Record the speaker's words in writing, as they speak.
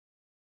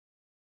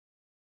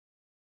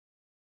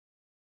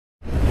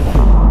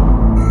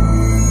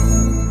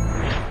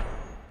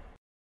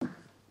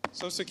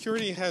So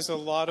security has a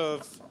lot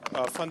of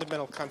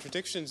fundamental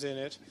contradictions in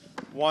it.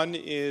 One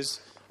is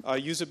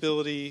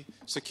usability,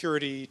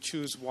 security,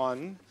 choose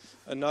one.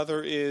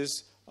 Another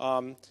is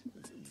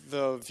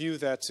the view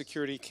that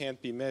security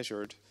can't be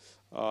measured.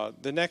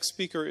 The next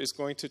speaker is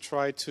going to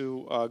try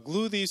to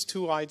glue these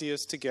two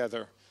ideas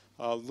together.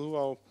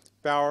 Lujo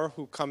Bauer,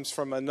 who comes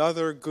from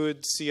another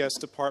good CS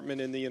department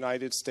in the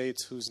United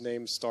States whose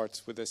name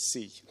starts with a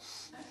C.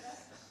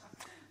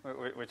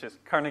 Which is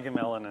Carnegie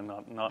Mellon and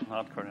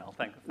not Cornell.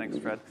 Thanks,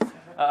 Fred.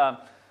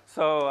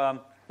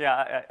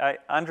 Yeah,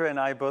 Andre and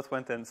I both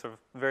went in sort of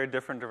very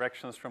different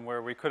directions from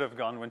where we could have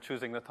gone when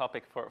choosing the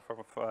topic for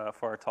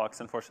our talks.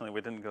 Unfortunately,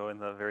 we didn't go in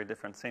the very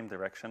different same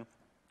direction.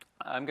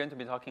 I'm going to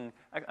be talking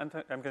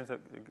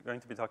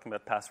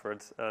about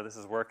passwords. This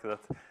is work that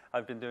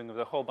I've been doing with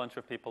a whole bunch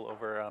of people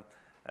over.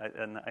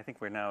 And I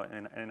think we're now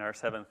in our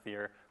 7th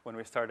year. When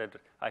we started,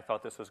 I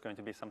thought this was going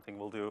to be something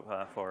we'll do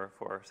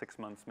for 6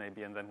 months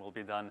maybe, and then we'll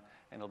be done,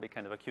 and it'll be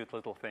kind of a cute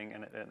little thing.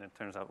 And it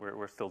turns out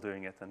we're still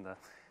doing it, and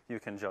you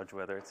can judge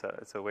whether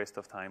it's a waste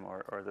of time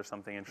or there's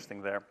something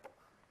interesting there.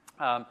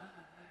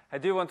 I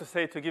do want to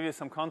say, to give you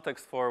some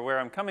context for where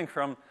I'm coming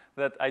from,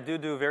 that I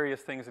do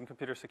various things in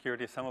computer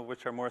security, some of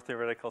which are more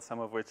theoretical, some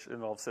of which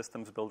involve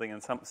systems building,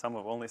 and some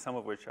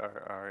of which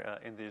are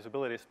in the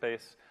usability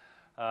space.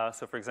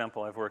 So, for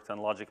example, I've worked on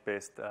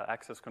logic-based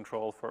access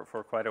control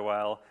for quite a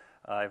while.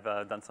 I've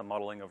done some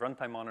modeling of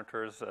runtime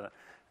monitors, and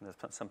there's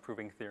some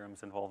proving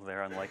theorems involved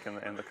there, unlike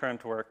in the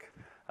current work.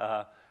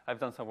 I've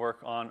done some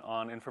work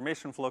on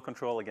information flow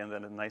control. Again,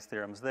 then nice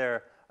theorems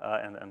there,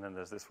 and then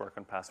there's this work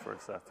on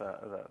passwords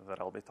that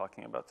I'll be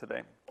talking about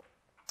today.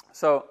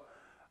 So,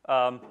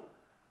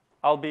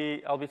 I'll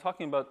be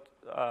talking about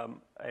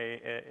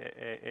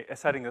a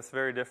setting that's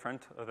very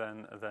different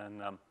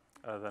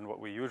than what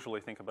we usually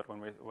think about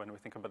when we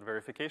think about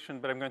verification.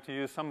 But I'm going to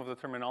use some of the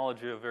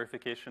terminology of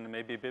verification and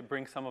maybe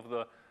bring some of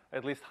the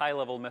at least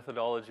high-level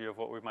methodology of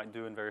what we might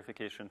do in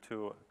verification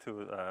to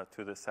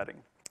this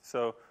setting.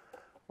 So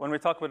when we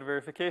talk about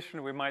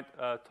verification, we might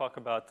talk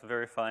about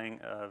verifying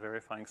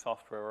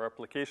software or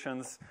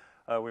applications.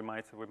 We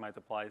might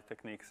apply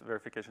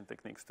verification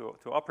techniques to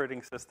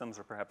operating systems,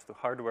 or perhaps to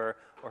hardware,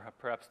 or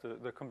perhaps to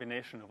the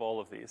combination of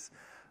all of these.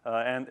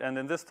 And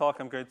in this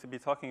talk, I'm going to be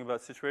talking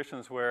about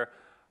situations where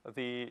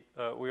we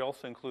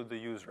also include the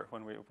user.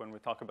 When we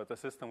talk about the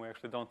system, we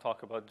actually don't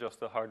talk about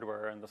just the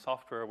hardware and the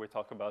software. We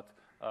talk about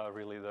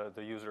really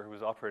the user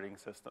who's operating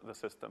the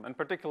system. And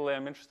particularly,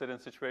 I'm interested in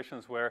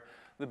situations where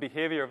the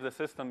behavior of the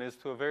system is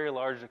to a very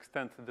large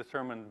extent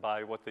determined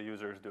by what the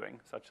user is doing,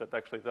 such that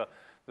actually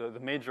the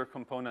major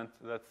component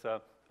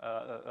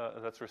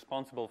that's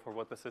responsible for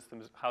what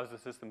how the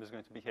system is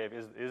going to behave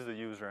is the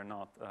user,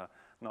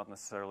 not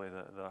necessarily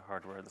the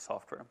hardware or the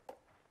software.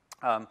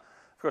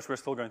 Of course, we're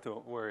still going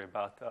to worry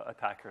about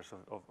attackers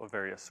of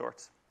various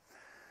sorts.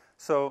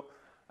 So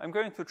I'm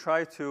going to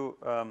try to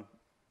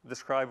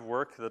describe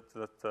work that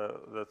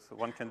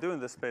one can do in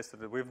this space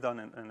that we've done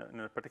in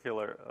a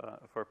particular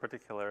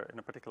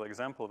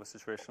example of a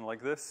situation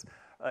like this,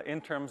 in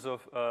terms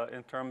of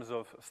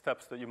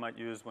steps that you might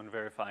use when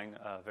verifying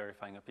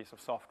a piece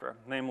of software.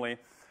 Namely,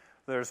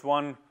 there's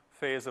one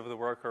phase of the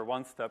work, or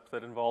one step,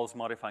 that involves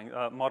modeling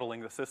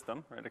the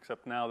system, right?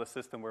 Except now the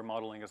system we're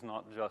modeling is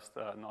not just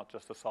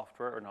the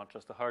software or not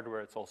just the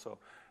hardware. It also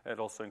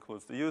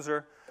includes the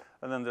user.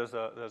 And then there's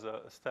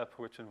a step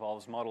which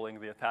involves modeling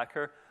the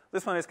attacker.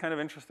 This one is kind of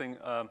interesting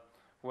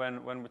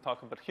when we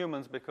talk about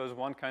humans, because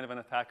one kind of an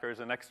attacker is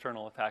an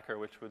external attacker,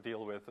 which we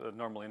deal with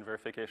normally in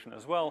verification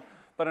as well.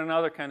 But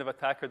another kind of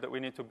attacker that we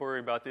need to worry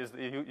about is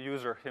the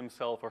user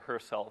himself or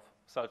herself,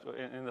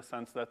 in the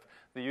sense that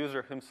the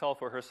user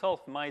himself or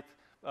herself might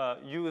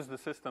use the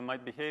system,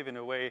 might behave in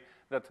a way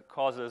that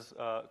causes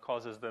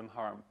them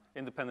harm,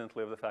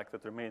 independently of the fact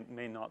that there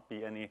may not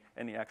be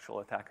any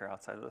actual attacker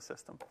outside of the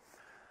system.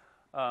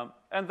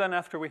 And then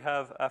after we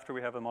have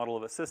a model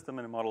of a system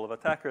and a model of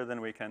attacker,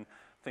 then we can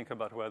think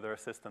about whether a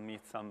system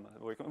meets some.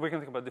 We can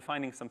think about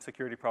defining some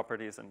security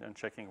properties and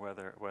checking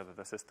whether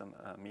the system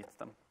meets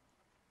them.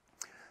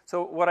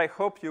 So what I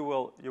hope you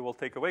will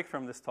take away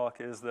from this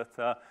talk is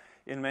that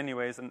in many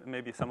ways, and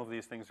maybe some of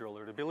these things you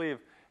already believe,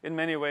 in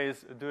many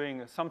ways,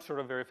 doing some sort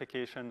of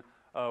verification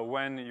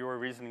when you're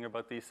reasoning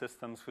about these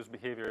systems whose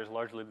behavior is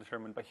largely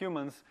determined by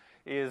humans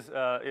is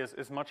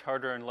much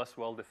harder and less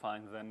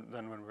well-defined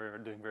than when we're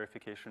doing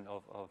verification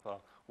of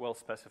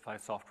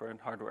well-specified software and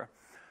hardware.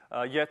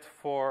 Yet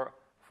for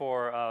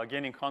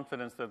gaining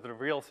confidence that the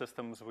real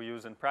systems we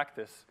use in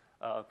practice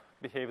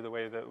behave the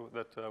way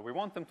that we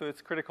want them to,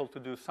 it's critical to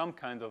do some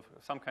kind of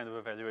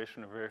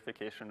evaluation or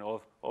verification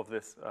of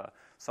this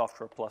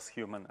software plus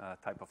human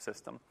type of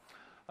system.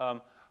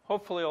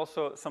 Hopefully,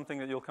 also something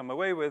that you'll come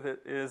away with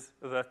is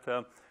that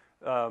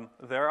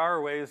there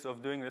are ways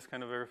of doing this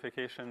kind of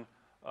verification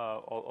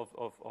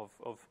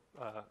of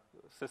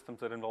systems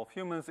that involve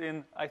humans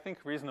in, I think,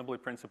 reasonably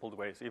principled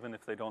ways, even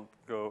if they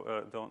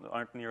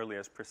aren't nearly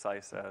as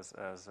precise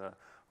as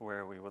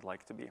where we would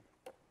like to be.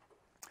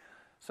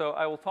 So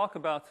I will talk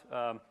about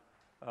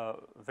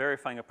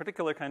verifying a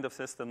particular kind of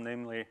system,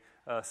 namely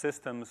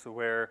systems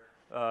where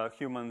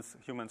humans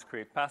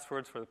create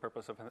passwords for the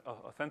purpose of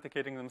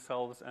authenticating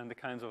themselves, and the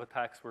kinds of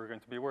attacks we're going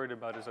to be worried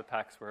about is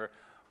attacks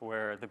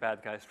where the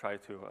bad guys try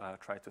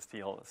to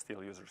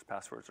steal users'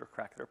 passwords or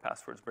crack their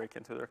passwords, break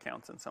into their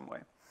accounts in some way.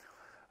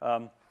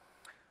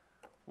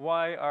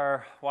 Why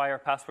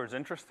are passwords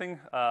interesting?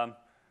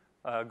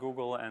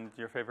 Google and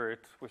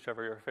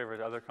whichever your favorite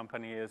other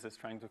company is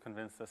trying to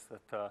convince us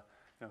that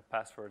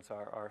passwords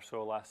are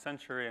so last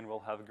century, and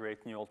we'll have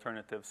great new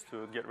alternatives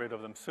to get rid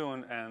of them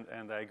soon.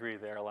 And I agree,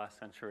 they are last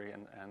century,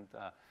 and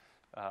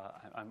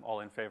I'm all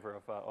in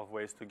favor of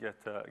ways to get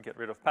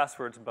rid of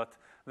passwords. But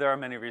there are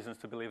many reasons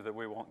to believe that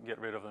we won't get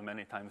rid of them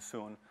anytime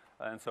soon.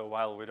 And so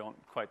while we don't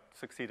quite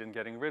succeed in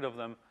getting rid of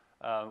them,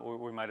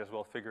 we might as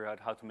well figure out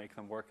how to make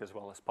them work as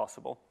well as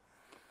possible.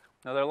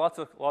 Now, there are lots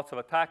of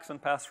attacks on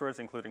passwords,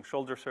 including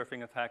shoulder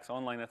surfing attacks,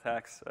 online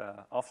attacks,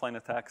 offline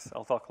attacks.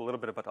 I'll talk a little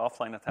bit about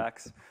offline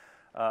attacks.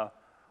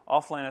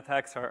 Offline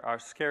attacks are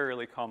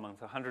scarily common.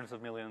 So hundreds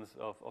of millions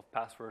of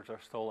passwords are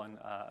stolen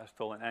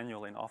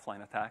annually in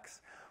offline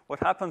attacks. What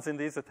happens in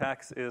these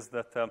attacks is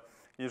that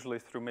usually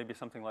through maybe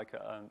something like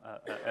a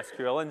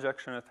SQL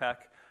injection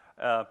attack,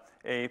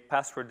 a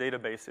password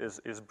database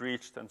is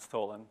breached and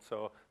stolen.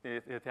 So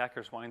the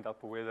attackers wind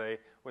up with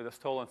a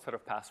stolen set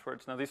of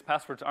passwords. Now, these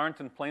passwords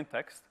aren't in plain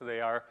text. They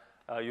are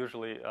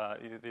usually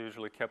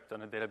kept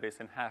in a database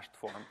in hashed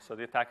form. So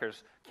the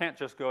attackers can't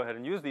just go ahead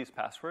and use these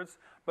passwords.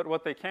 But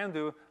what they can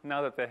do,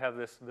 now that they have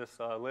this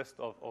list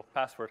of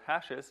password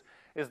hashes,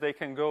 is they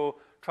can go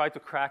try to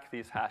crack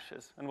these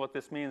hashes. And what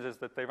this means is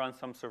that they run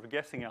some sort of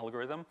guessing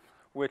algorithm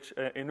which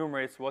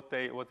enumerates what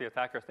the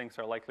attacker thinks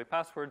are likely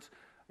passwords.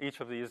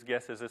 Each of these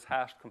guesses is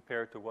hashed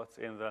compared to what's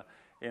in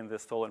the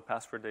stolen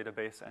password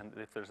database, and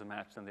if there's a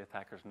match, then the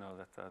attackers know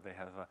that they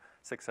have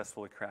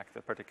successfully cracked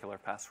a particular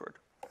password.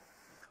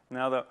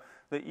 Now,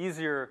 the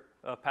easier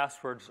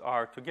passwords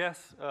are to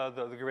guess,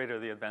 the greater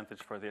the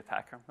advantage for the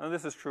attacker. Now,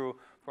 this is true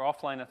for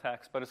offline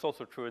attacks, but it's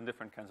also true in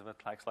different kinds of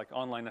attacks, like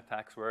online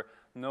attacks, where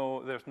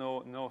there's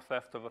no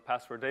theft of a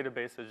password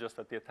database. It's just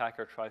that the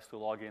attacker tries to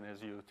log in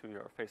as you to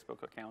your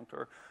Facebook account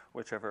or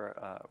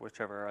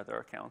whichever other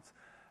accounts.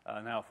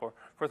 Now,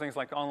 for things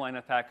like online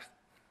attacks,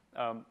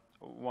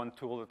 one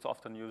tool that's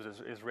often used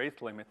is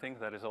rate limiting,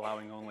 that is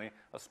allowing only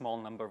a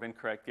small number of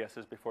incorrect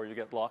guesses before you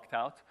get locked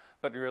out.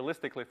 But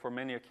realistically, for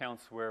many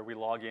accounts where we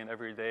log in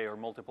every day or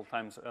multiple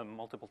times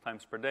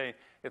per day,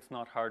 it's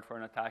not hard for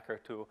an attacker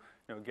to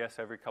guess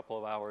every couple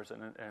of hours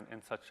and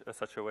in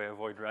such a way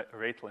avoid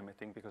rate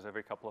limiting, because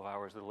every couple of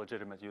hours the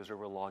legitimate user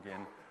will log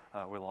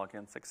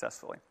in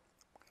successfully.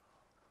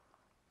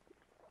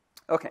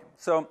 Okay,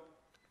 so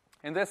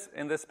in this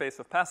space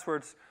of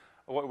passwords,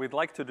 what we'd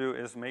like to do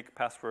is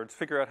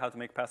figure out how to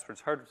make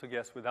passwords harder to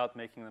guess without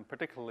making them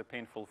particularly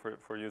painful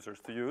for users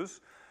to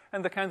use.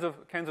 And the kinds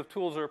of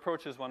tools or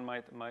approaches one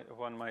might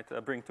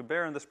bring to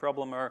bear in this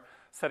problem are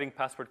setting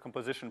password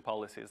composition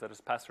policies, that is,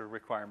 password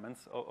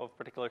requirements of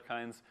particular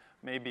kinds.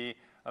 Maybe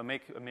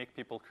make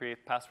people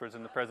create passwords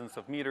in the presence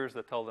of meters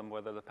that tell them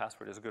whether the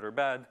password is good or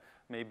bad.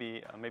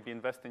 Maybe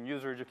invest in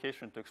user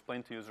education to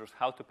explain to users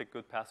how to pick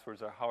good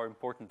passwords or how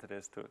important it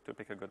is to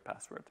pick a good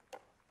password.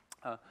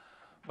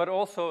 But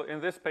also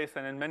in this space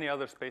and in many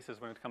other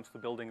spaces, when it comes to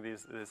building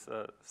these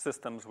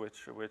systems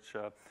which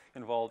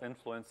involve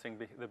influencing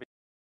the behavior,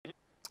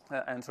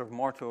 and sort of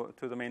more to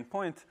the main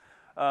point,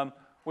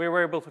 we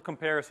were able to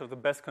compare sort of the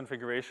best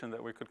configuration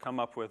that we could come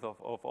up with of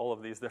all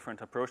of these different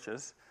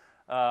approaches.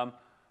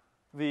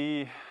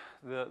 The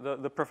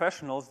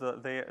professionals,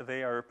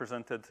 they are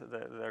represented.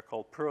 They're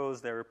called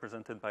pros. They're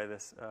represented by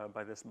this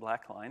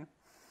black line.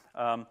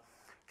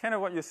 Kind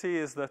of what you see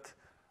is that.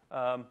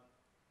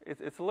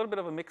 It's a little bit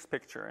of a mixed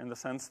picture in the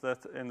sense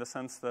that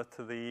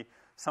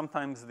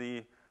sometimes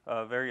the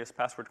various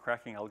password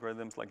cracking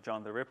algorithms like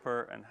John the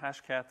Ripper and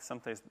Hashcat,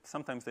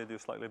 sometimes they do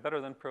slightly better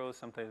than pros,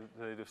 sometimes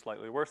they do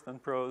slightly worse than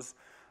pros.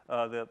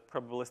 The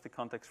probabilistic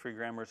context-free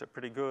grammars are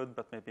pretty good,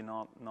 but maybe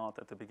not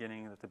at the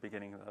beginning. At the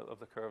beginning of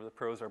the curve, the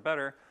pros are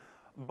better.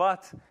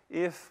 But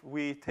if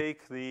we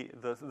take the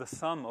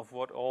sum of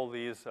what all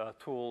these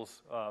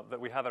tools that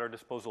we have at our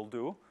disposal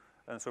do,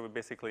 and so we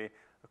basically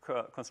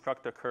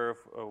construct a curve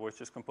which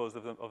is composed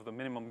of the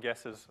minimum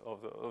guesses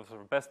of the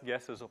best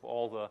guesses of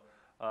all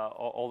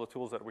the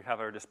tools that we have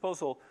at our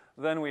disposal,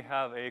 then we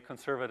have a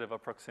conservative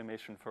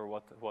approximation for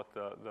what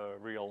the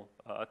real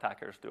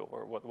attackers do,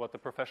 or what the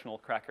professional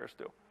crackers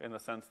do, in the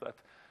sense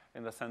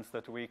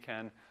that we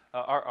can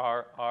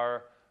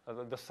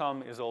the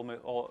sum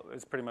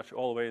is pretty much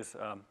always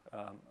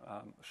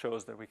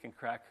shows that we can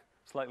crack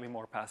slightly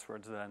more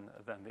passwords than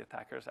the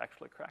attackers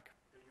actually crack.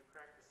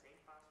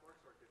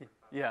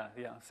 Yeah,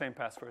 same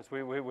passwords.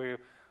 We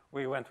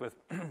went with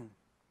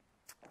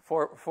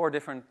four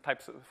different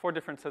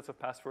sets of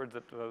passwords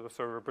that were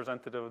sort of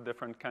representative of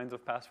different kinds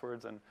of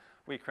passwords, and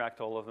we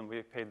cracked all of them.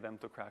 We paid them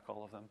to crack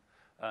all of them.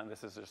 And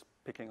this is just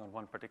picking on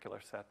one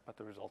particular set, but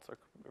the results are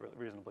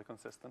reasonably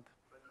consistent.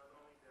 But not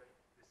only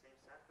the same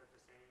set, but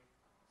the same.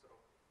 So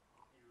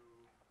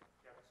you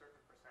have a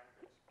certain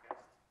percentage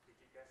guessed. Did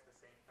you guess the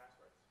same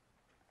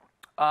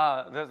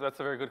That's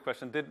a very good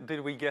question. Did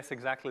we guess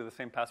exactly the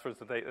same passwords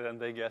that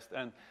they guessed?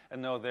 And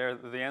no,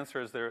 the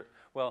answer is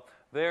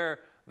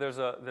there's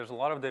a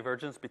lot of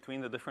divergence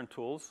between the different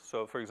tools.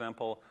 So, for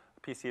example,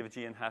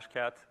 PCFG and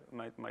Hashcat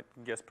might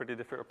guess pretty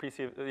different. Or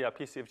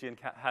PCFG and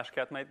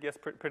Hashcat might guess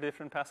pretty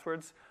different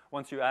passwords.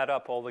 Once you add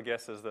up all the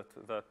guesses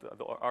that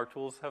our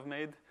tools have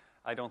made,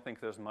 I don't think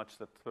there's much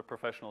that the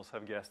professionals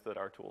have guessed that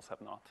our tools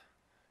have not.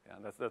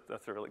 Yeah,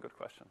 that's a really good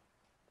question.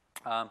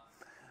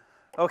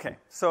 Okay,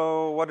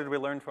 so what did we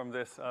learn from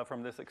this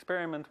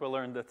experiment? We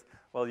learned that,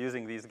 well,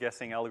 using these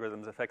guessing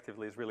algorithms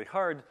effectively is really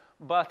hard,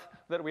 but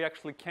that we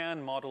actually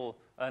can model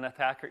an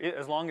attacker,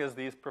 as long as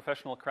these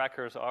professional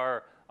crackers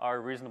are a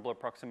reasonable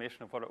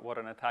approximation of what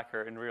an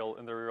attacker in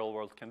the real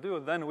world can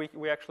do, then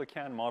we actually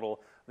can model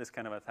this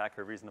kind of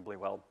attacker reasonably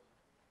well.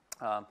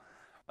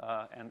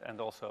 And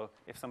also,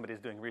 if somebody's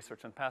doing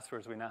research on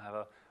passwords, we now have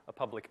a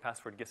public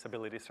password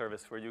guessability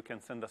service where you can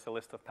send us a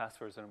list of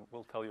passwords and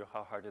we'll tell you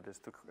how hard it is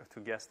to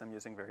guess them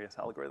using various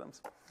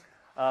algorithms.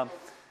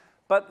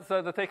 But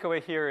so the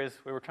takeaway here is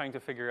we were trying to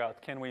figure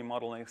out, can we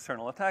model an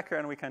external attacker?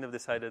 And we kind of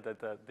decided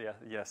that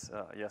yes,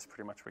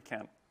 pretty much we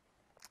can.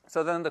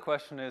 So then the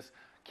question is,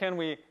 can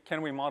we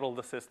model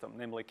the system?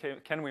 Namely,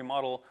 can we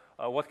model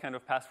what kind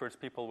of passwords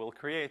people will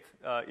create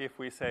if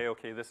we say,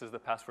 okay, this is the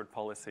password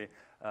policy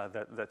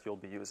that you'll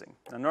be using?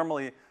 Now,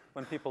 normally,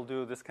 when people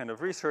do this kind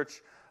of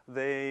research,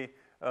 the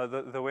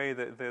way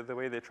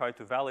they try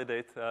to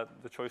validate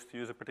the choice to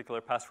use a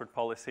particular password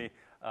policy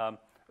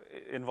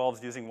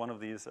involves using one of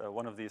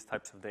these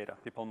types of data.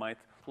 People might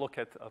look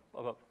at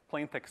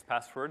plain text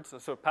passwords,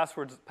 so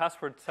password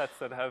sets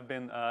that have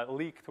been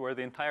leaked, where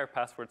the entire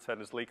password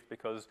set is leaked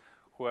because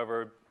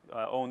whoever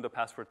owned the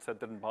password set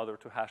didn't bother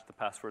to hash the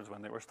passwords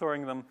when they were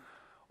storing them,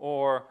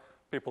 or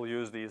people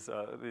use these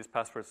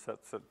password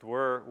sets that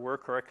were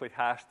correctly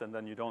hashed, and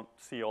then you don't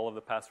see all of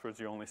the passwords,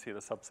 you only see the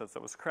subsets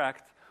that was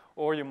cracked.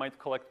 Or you might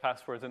collect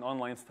passwords in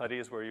online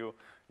studies where you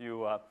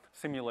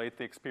simulate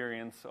the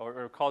experience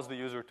or cause the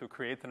user to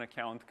create an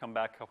account, come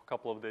back a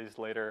couple of days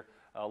later,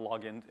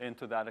 log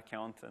into that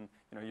account, and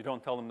you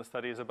don't tell them the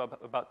study is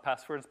about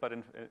passwords, but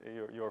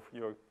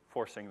you're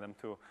forcing them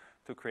to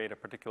create a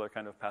particular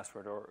kind of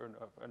password or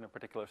in a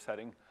particular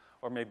setting.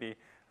 Or maybe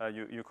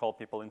you call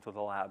people into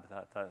the lab.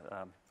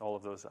 All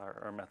of those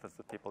are methods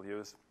that people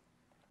use.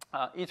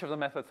 Each of the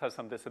methods has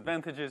some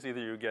disadvantages. Either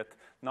you get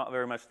not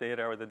very much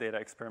data, or the data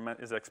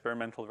is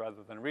experimental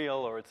rather than real,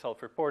 or it's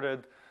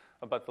self-reported.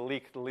 But the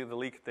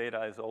leaked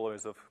data is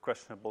always of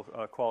questionable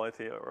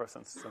quality, or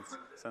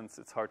since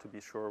it's hard to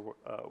be sure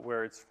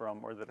where it's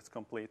from or that it's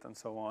complete, and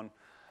so on.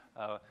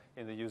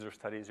 In the user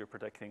studies, you're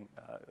protecting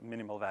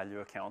minimal value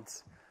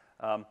accounts.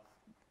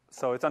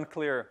 So it's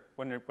unclear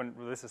when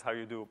this is how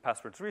you do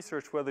passwords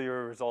research, whether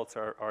your results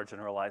are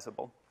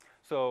generalizable.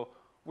 So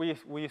we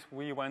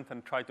went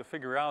and tried to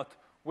figure out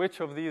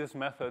which of these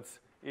methods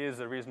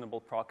is a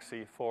reasonable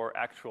proxy for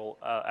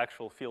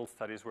actual field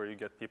studies where you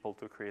get people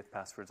to create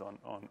passwords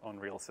on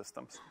real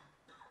systems.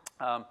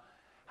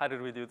 How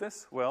did we do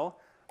this? Well,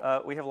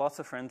 we have lots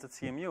of friends at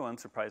CMU,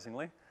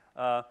 unsurprisingly.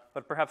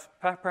 But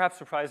perhaps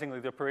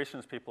surprisingly, the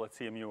operations people at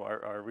CMU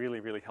are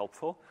really, really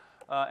helpful.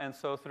 And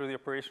so through the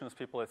operations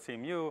people at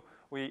CMU,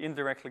 we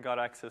indirectly got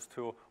access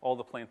to all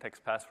the plain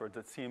text passwords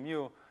at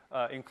CMU,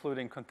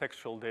 including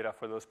contextual data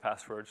for those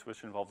passwords,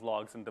 which involve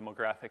logs and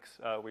demographics.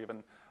 We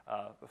even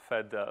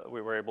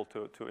we were able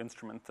to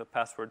instrument the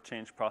password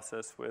change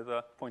process with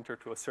a pointer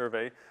to a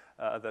survey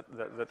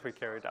that we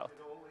carried out.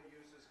 Did all the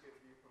users give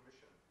you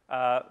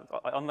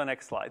permission? On the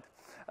next slide.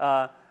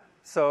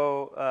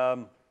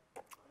 So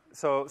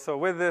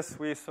with this,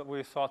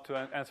 we sought to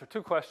answer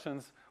two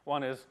questions.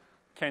 One is,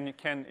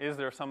 is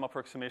there some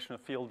approximation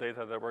of field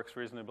data that works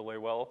reasonably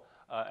well?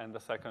 And the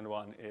second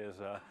one is,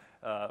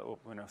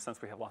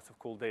 since we have lots of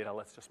cool data,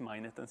 let's just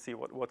mine it and see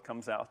what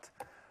comes out.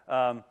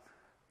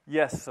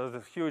 Yes, so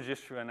the huge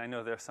issue, and I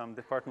know there are some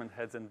department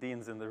heads and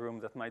deans in the room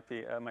that might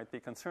be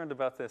concerned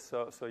about this.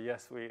 So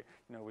yes, we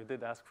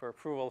did ask for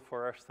approval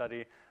for our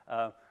study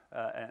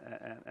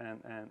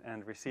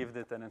and received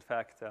it. And in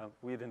fact,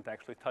 we didn't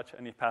actually touch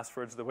any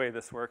passwords. The way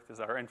this worked is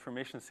our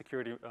information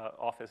security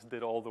office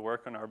did all the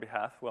work on our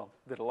behalf. Well,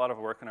 did a lot of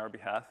work on our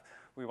behalf.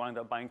 We wound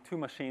up buying 2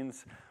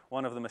 machines.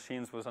 One of the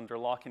machines was under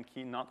lock and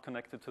key, not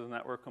connected to the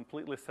network,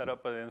 completely set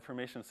up by the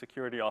information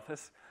security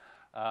office.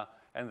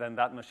 And then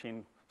that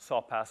machine saw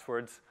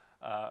passwords,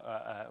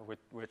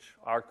 which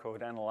our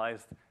code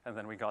analyzed, and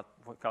then we got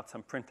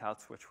some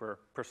printouts which were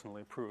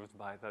personally approved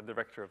by the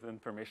director of the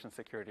information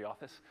security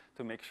office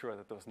to make sure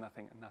that there was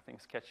nothing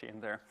sketchy in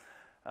there.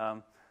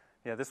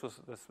 Yeah, this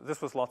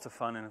was lots of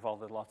fun and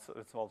involved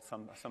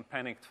some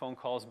panicked phone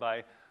calls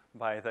by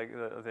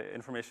the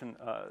information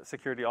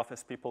security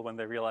office people when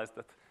they realized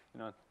that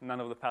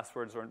none of the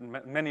passwords or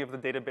many of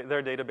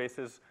their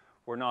databases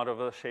were not of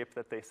the shape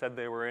that they said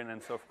they were in,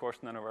 and so of course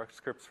none of our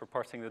scripts for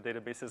parsing the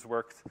databases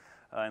worked.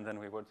 And then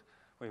we would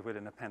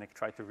in a panic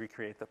try to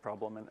recreate the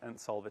problem and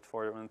solve it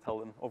for them and tell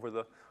them over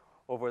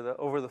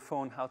the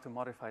phone how to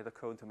modify the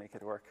code to make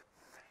it work.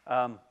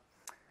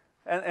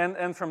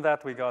 And from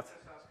that we got Just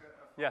ask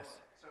yes.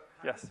 So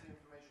Yes. How does the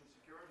Information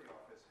Security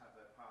Office have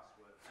their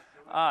password?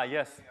 Ah,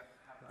 yes.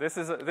 This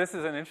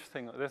is an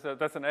interesting.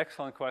 That's an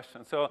excellent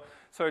question. So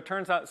it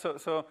turns out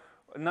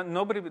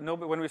nobody.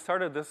 When we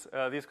started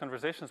these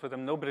conversations with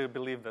them, nobody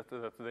believed that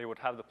they would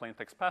have the plain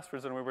text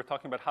passwords, and we were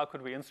talking about how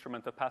could we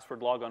instrument the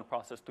password logon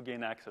process to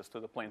gain access to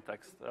the plain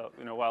text,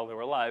 while they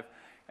were live.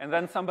 And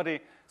then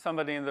somebody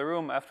in the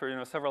room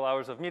after several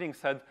hours of meetings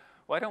said,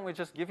 "Why don't we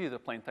just give you the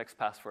plain text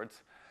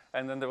passwords?"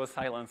 And then there was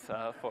silence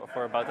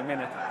for about a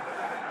minute.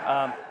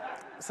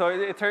 So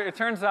it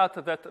turns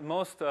out that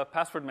most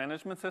password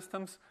management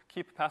systems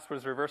keep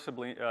passwords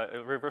reversibly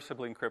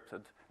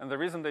encrypted. And the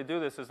reason they do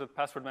this is that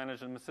password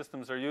management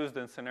systems are used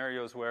in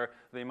scenarios where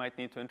they might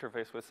need to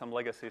interface with some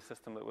legacy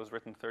system that was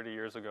written 30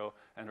 years ago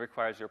and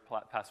requires your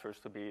passwords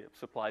to be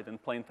supplied in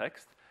plain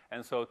text.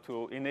 And so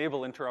to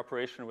enable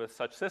interoperation with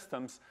such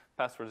systems,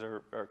 passwords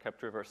are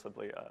kept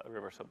reversibly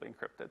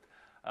encrypted.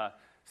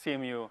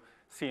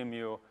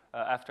 CMU,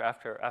 after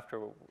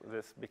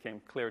this became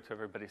clear to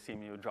everybody,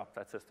 CMU dropped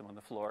that system on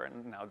the floor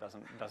and now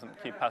doesn't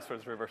keep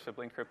passwords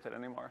reversibly encrypted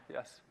anymore.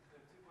 Yes? I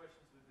have two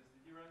questions with this.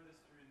 Did you run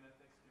this through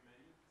NetExt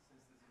Committee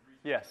since this is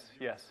recent?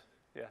 Yes.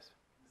 The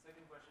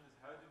second question is,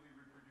 how do we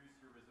reproduce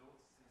your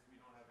results since we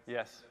don't have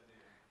access to that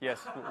data?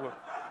 Yes.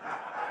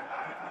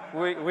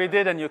 We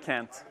did and you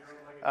can't.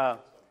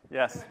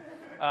 Yes.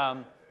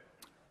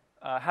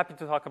 Happy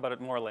to talk about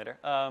it more later.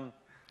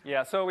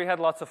 Yeah, so we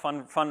had lots of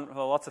fun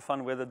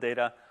with the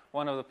data.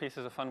 One of the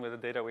pieces of fun with the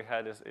data we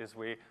had is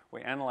we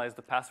analyzed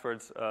the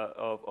passwords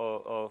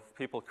of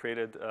people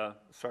created.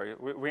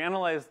 We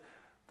analyzed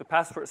the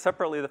password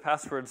separately. The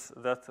passwords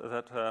that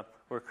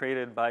were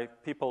created by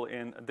people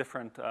in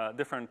different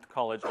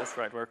colleges,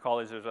 right? Where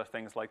colleges are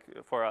things like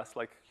for us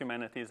like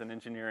humanities and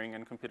engineering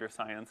and computer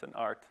science and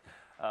art.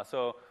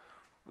 So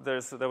there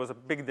was a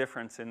big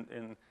difference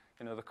in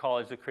the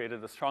college that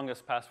created the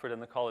strongest password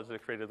and the college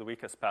that created the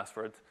weakest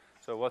password.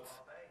 So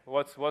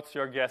what's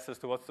your guess as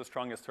to what's the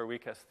strongest or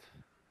weakest?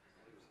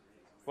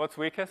 What's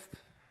weakest?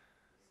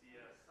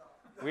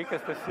 CS.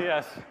 Weakest is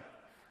CS.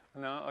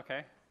 No,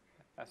 okay.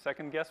 A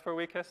second guess for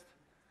weakest?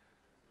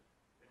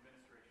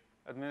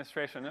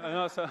 Administration.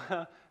 No, so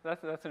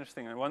that's an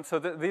interesting one. So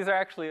these are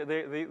actually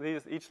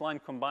each line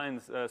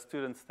combines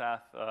student,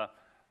 staff,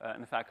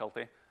 and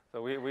faculty.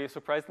 So we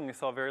surprisingly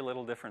saw very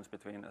little difference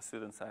between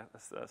students,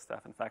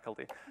 staff, and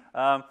faculty.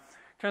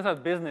 Turns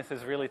out business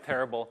is really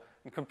terrible,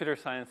 and computer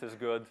science is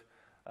good.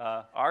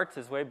 Arts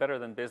is way better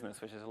than business,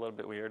 which is a little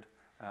bit weird.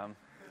 I'm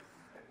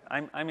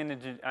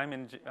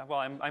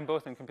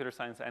both in computer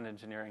science and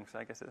engineering, so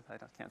I guess I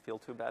can't feel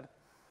too bad.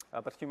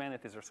 But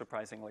humanities are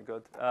surprisingly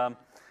good.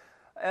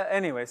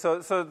 Anyway,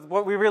 so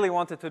what we really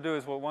wanted to do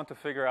is we want to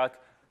figure out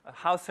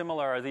how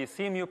similar are these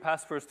CMU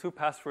passwords to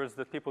passwords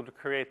that people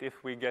create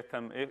if we get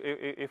them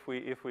if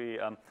we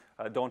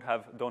don't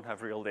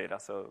have real data.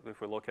 So if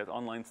we look at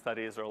online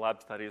studies or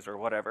lab studies or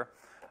whatever,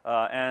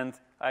 and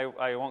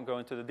I won't go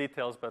into the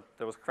details, but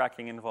there was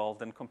cracking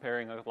involved and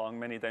comparing along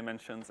many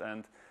dimensions,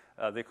 and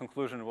the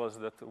conclusion was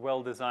that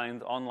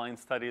well-designed online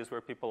studies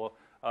where people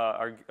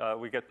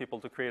we get people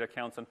to create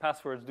accounts and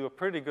passwords do a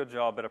pretty good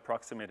job at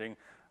approximating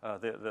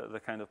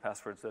the kind of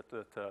passwords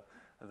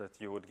that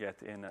you would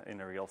get in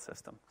a real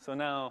system. So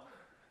now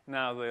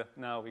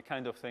we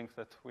kind of think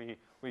that we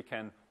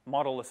can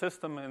model a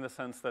system in the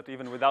sense that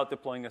even without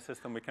deploying a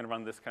system, we can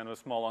run this kind of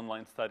small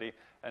online study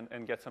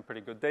and get some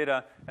pretty good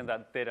data. And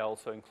that data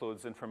also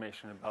includes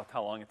information about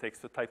how long it takes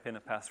to type in a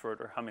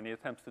password or how many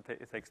attempts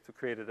it takes to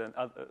create it and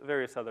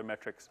various other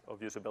metrics of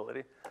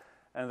usability.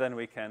 And then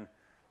we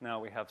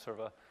have sort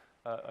of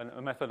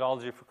a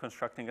methodology for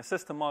constructing a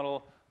system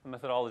model, a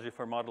methodology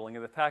for modeling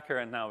an attacker,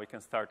 and now we can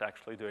start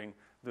actually doing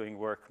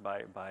work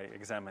by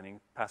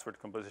examining password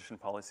composition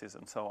policies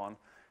and so on.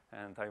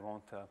 And I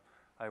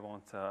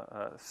won't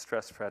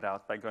stress Fred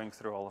out by going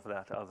through all of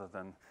that, other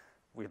than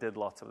we did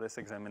lots of this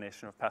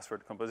examination of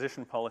password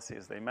composition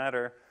policies. They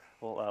matter.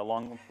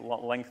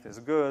 Length is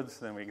good.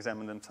 Then we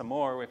examined them some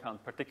more. We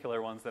found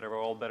particular ones that are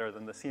all better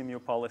than the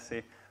CMU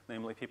policy.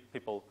 Namely,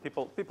 people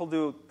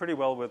do pretty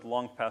well with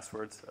long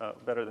passwords,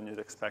 better than you'd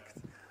expect.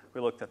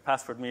 We looked at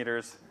password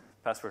meters.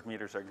 Password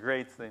meters are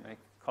great. They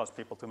cause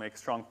people to make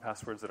strong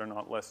passwords that are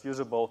not less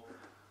usable.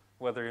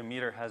 Whether your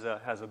meter has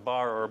a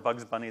bar or a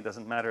Bugs Bunny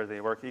doesn't matter.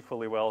 They work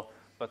equally well,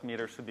 but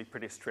meters should be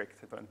pretty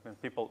strict.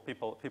 People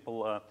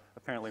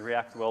apparently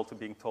react well to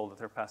being told that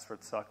their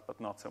passwords suck, but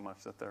not so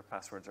much that their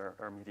passwords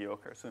are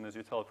mediocre. As soon as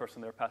you tell a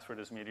person their password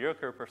is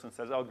mediocre, a person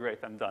says, "Oh, great,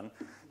 I'm done."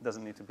 It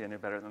doesn't need to be any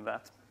better than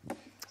that.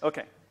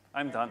 Okay,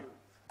 I'm done.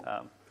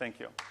 Thank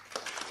you.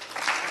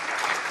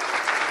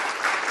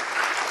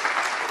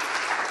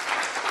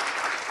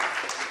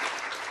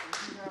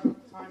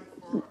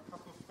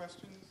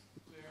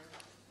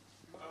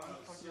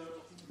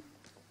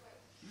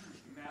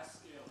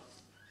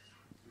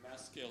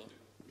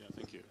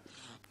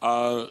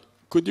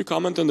 Could you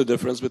comment on the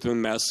difference between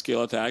mass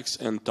scale attacks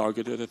and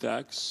targeted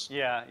attacks?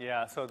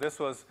 Yeah. So this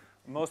was,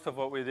 most of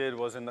what we did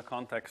was in the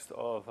context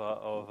of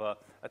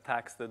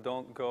attacks that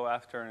don't go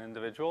after an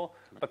individual,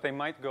 but they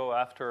might go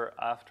after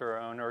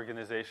an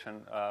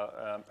organization.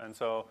 And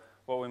so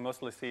what we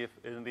mostly see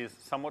in these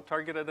somewhat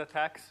targeted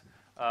attacks,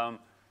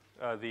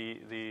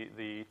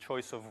 the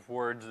choice of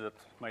words that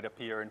might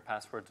appear in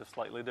passwords is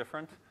slightly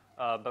different.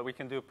 But we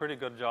can do a pretty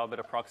good job at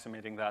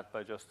approximating that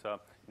by just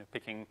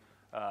picking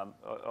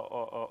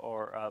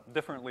or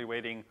differently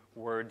weighting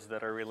words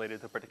that are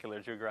related to a particular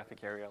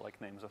geographic area, like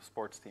names of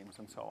sports teams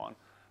and so on.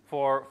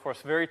 For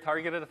very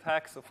targeted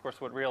attacks, of course,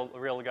 what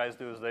real guys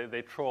do is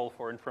they troll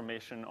for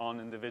information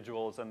on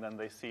individuals, and then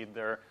they seed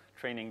their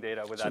training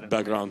data with that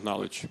background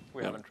knowledge.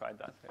 We haven't tried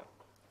that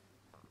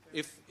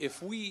yet.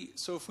 If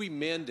we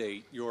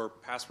mandate your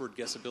password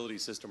guessability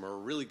system or a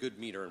really good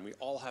meter, and we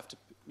all have to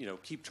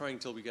keep trying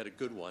until we get a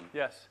good one.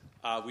 Yes.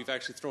 We've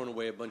actually thrown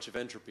away a bunch of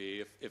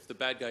entropy. If the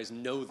bad guys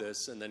know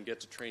this and then get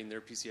to train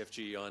their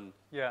PCFG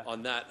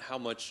on that, how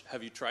much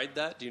have you tried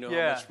that? Do you know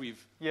how much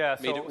we've made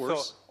it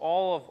worse? So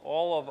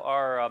all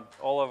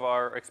of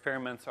our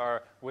experiments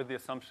are with the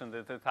assumption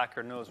that the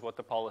attacker knows what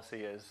the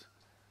policy is.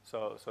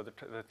 So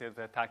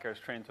the attacker is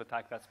trained to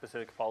attack that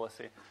specific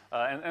policy.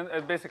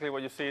 And basically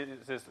what you see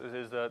is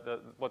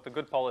what the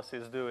good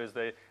policies do is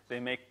they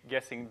make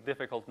guessing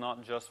difficult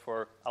not just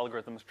for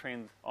algorithms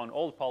trained on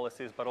old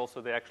policies, but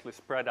also they actually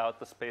spread out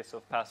the space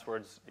of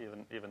passwords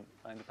even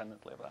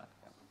independently of that.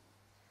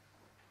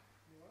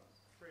 Yeah.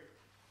 Great.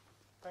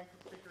 Thank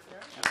you, speaker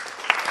again.